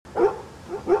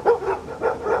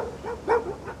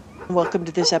Welcome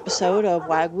to this episode of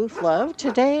Wag Woof Love.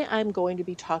 Today I'm going to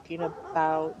be talking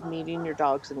about meeting your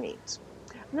dog's needs.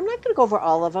 And I'm not going to go over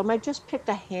all of them. I just picked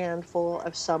a handful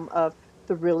of some of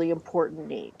the really important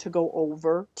needs to go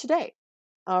over today.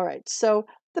 All right, so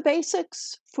the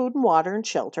basics: food and water and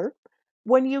shelter.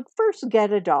 When you first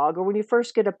get a dog or when you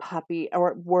first get a puppy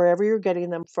or wherever you're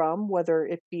getting them from, whether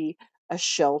it be a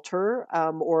shelter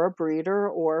or a breeder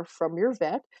or from your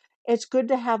vet, it's good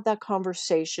to have that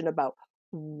conversation about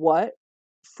what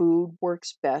food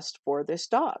works best for this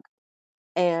dog.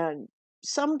 And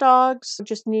some dogs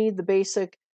just need the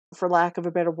basic, for lack of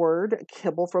a better word,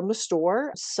 kibble from the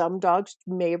store. Some dogs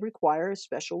may require a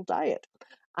special diet.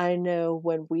 I know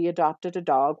when we adopted a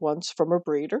dog once from a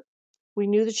breeder, we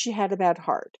knew that she had a bad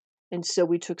heart. And so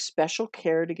we took special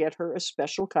care to get her a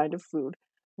special kind of food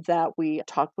that we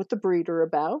talked with the breeder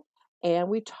about and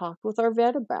we talked with our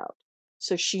vet about.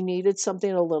 So she needed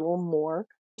something a little more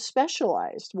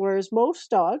specialized, whereas most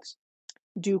dogs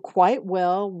do quite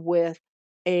well with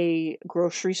a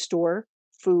grocery store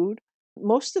food.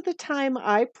 Most of the time,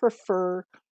 I prefer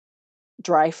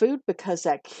dry food because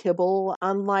that kibble,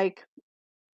 unlike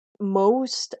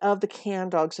most of the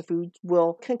canned dogs of food,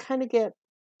 can kind of get,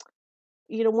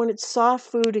 when it's soft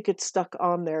food, it gets stuck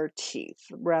on their teeth.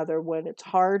 Rather, when it's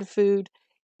hard food,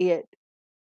 it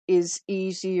is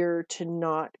easier to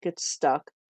not get stuck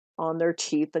on their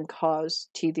teeth and cause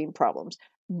teething problems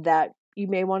that you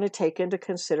may want to take into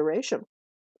consideration.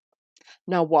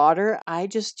 Now, water, I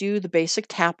just do the basic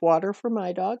tap water for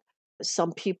my dog.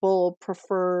 Some people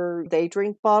prefer they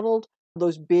drink bottled,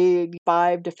 those big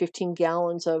 5 to 15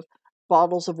 gallons of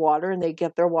bottles of water, and they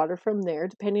get their water from there.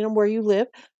 Depending on where you live,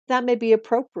 that may be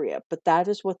appropriate, but that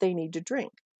is what they need to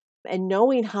drink. And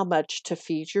knowing how much to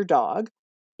feed your dog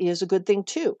is a good thing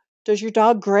too. Does your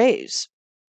dog graze?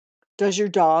 Does your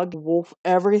dog wolf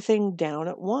everything down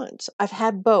at once? I've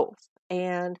had both.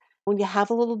 And when you have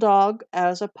a little dog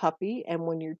as a puppy and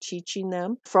when you're teaching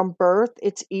them from birth,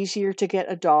 it's easier to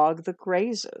get a dog that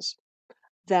grazes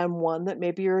than one that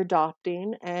maybe you're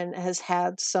adopting and has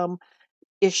had some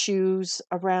issues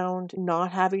around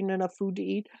not having enough food to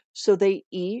eat. So they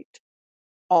eat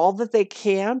all that they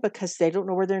can because they don't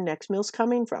know where their next meal's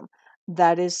coming from.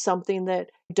 That is something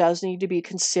that does need to be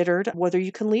considered, whether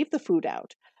you can leave the food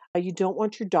out. You don't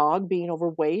want your dog being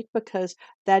overweight because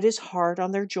that is hard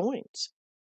on their joints.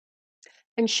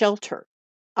 And shelter.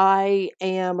 I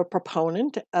am a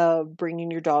proponent of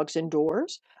bringing your dogs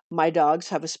indoors. My dogs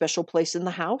have a special place in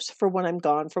the house for when I'm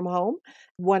gone from home.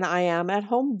 When I am at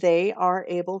home, they are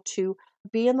able to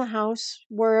be in the house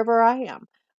wherever I am.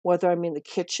 Whether I'm in the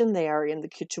kitchen, they are in the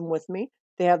kitchen with me.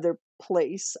 They have their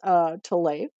place to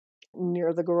lay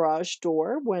near the garage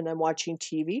door when I'm watching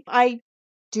TV. I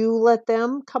do let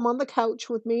them come on the couch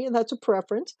with me, and that's a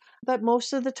preference. But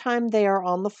most of the time, they are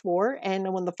on the floor,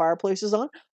 and when the fireplace is on,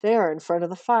 they are in front of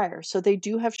the fire. So they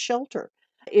do have shelter.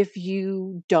 If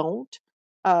you don't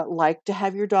like to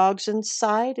have your dogs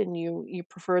inside and you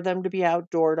prefer them to be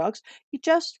outdoor dogs, you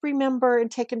just remember and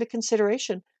take into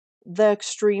consideration the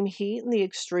extreme heat and the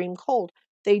extreme cold.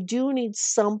 They do need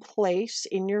some place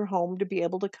in your home to be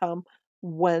able to come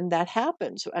when that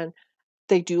happens. And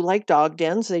they do like dog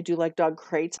dens, they do like dog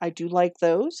crates. I do like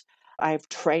those. I've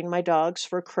trained my dogs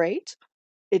for crates.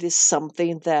 It is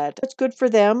something that it's good for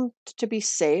them to be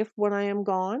safe when I am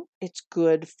gone. It's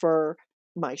good for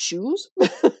my shoes,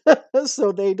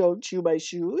 so they don't chew my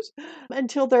shoes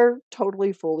until they're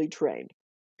totally fully trained.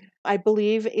 I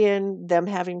believe in them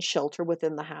having shelter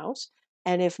within the house.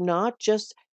 And if not,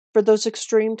 just for those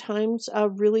extreme times,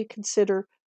 really consider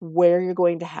where you're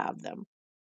going to have them.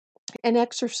 And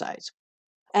exercise.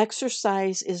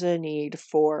 Exercise is a need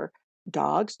for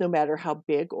dogs, no matter how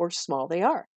big or small they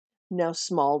are. Now,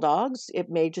 small dogs, it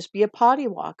may just be a potty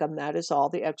walk, and that is all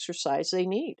the exercise they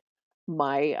need.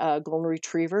 My golden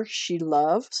retriever, she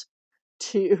loves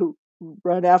to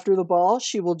run after the ball.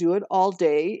 She will do it all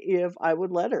day if I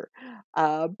would let her.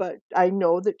 But I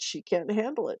know that she can't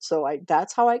handle it. So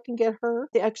that's how I can get her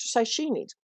the exercise she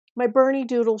needs. My Bernie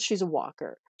Doodle, she's a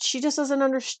walker. She just doesn't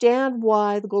understand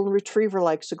why the golden retriever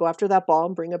likes to go after that ball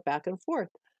and bring it back and forth.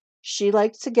 She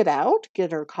likes to get out,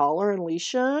 get her collar and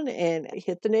leash on, and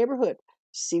hit the neighborhood,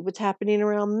 see what's happening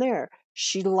around there.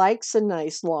 She likes a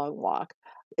nice long walk.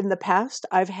 In the past,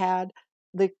 I've had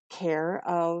the care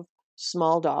of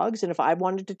small dogs, and if I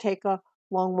wanted to take a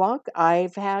long walk,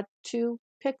 I've had to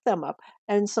pick them up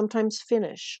and sometimes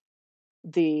finish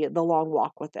the long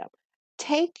walk with them.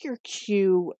 Take your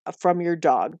cue from your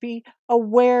dog. Be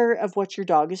aware of what your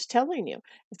dog is telling you.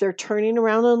 If they're turning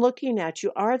around and looking at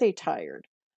you, are they tired?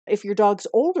 If your dog's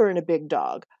older and a big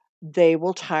dog, they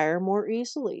will tire more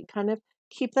easily. Kind of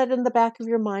Keep that in the back of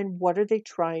your mind. What are they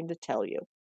trying to tell you?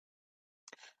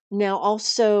 Now,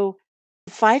 also,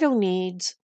 Fido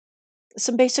needs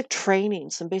some basic training,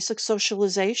 some basic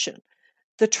socialization.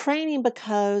 The training,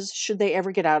 because should they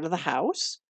ever get out of the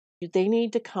house, they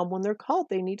need to come when they're called.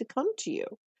 They need to come to you.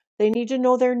 They need to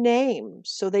know their name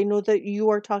so they know that you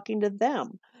are talking to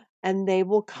them and they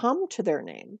will come to their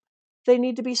name. They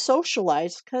need to be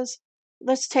socialized because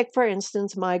let's take, for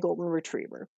instance, my golden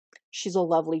retriever. She's a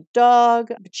lovely dog,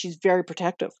 but she's very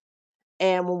protective.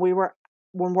 And when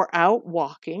we're out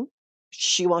walking,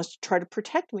 she wants to try to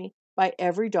protect me by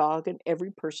every dog and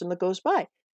every person that goes by.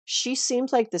 She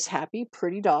seems like this happy,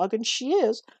 pretty dog, and she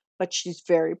is, but she's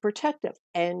very protective.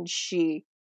 And she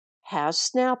has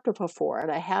snapped before.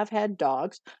 And I have had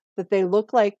dogs that they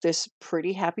look like this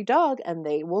pretty, happy dog, and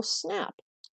they will snap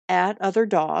at other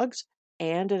dogs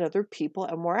and at other people,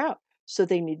 and we're out. So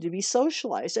they need to be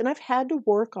socialized. And I've had to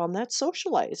work on that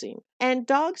socializing. And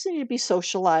dogs need to be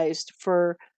socialized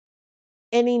for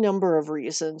any number of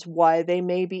reasons why they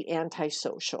may be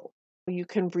antisocial. You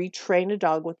can retrain a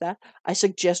dog with that. I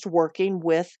suggest working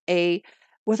with a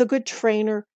good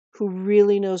trainer who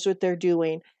really knows what they're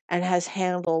doing and has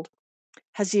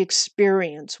the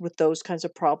experience with those kinds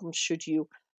of problems should you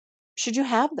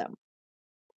have them.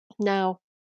 Now,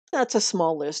 that's a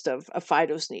small list of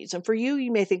Fido's needs. And for you,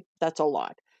 you may think that's a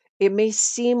lot. It may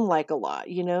seem like a lot,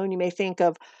 and you may think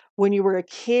of when you were a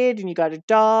kid and you got a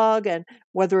dog, and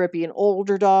whether it be an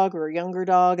older dog or a younger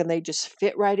dog, and they just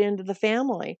fit right into the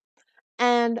family.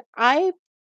 And I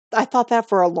thought that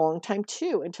for a long time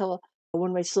too, until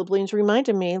when my siblings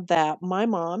reminded me that my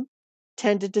mom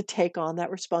tended to take on that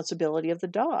responsibility of the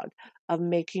dog, of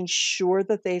making sure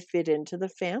that they fit into the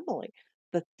family,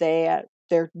 that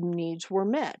their needs were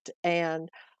met. And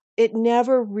it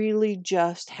never really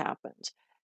just happens.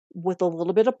 With a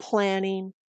little bit of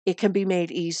planning, it can be made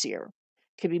easier.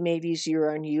 It can be made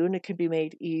easier on you and it can be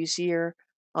made easier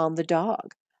on the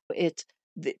dog. It's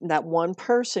that one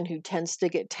person who tends to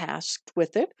get tasked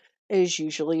with it is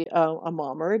usually a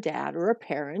mom or a dad or a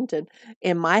parent. And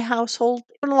in my household,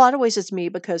 in a lot of ways, it's me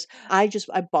because I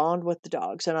bond with the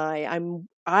dogs and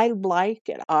I like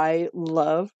it. I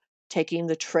love taking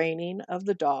the training of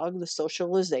the dog, the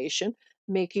socialization,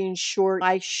 making sure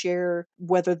I share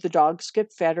whether the dogs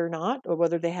get fed or not, or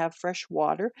whether they have fresh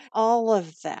water, all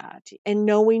of that. And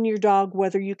knowing your dog,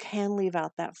 whether you can leave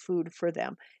out that food for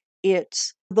them.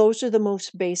 Those are the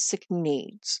most basic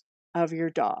needs of your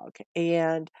dog.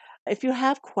 And if you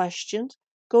have questions,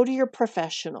 go to your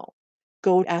professional.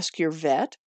 Go ask your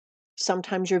vet.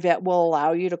 Sometimes your vet will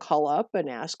allow you to call up and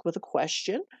ask with a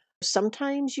question.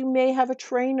 Sometimes you may have a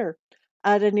trainer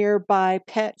at a nearby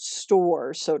pet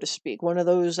store, so to speak, one of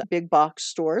those big box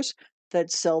stores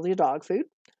that sell the dog food.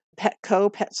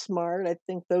 Petco, PetSmart, I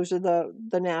think those are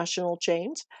the national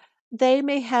chains. They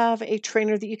may have a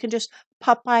trainer that you can just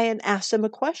pop by and ask them a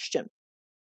question.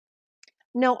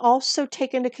 Now, also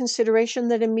take into consideration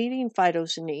that in meeting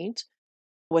Fido's needs,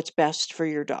 what's best for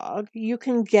your dog, you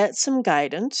can get some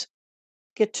guidance,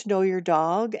 get to know your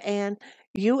dog, and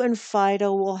you and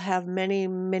Fido will have many,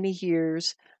 many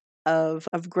years of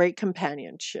great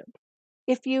companionship.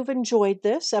 If you've enjoyed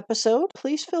this episode,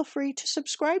 please feel free to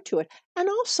subscribe to it. And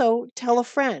also tell a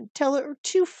friend, tell it or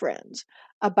two friends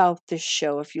about this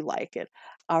show if you like it.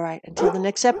 All right, until the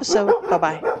next episode, bye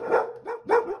bye.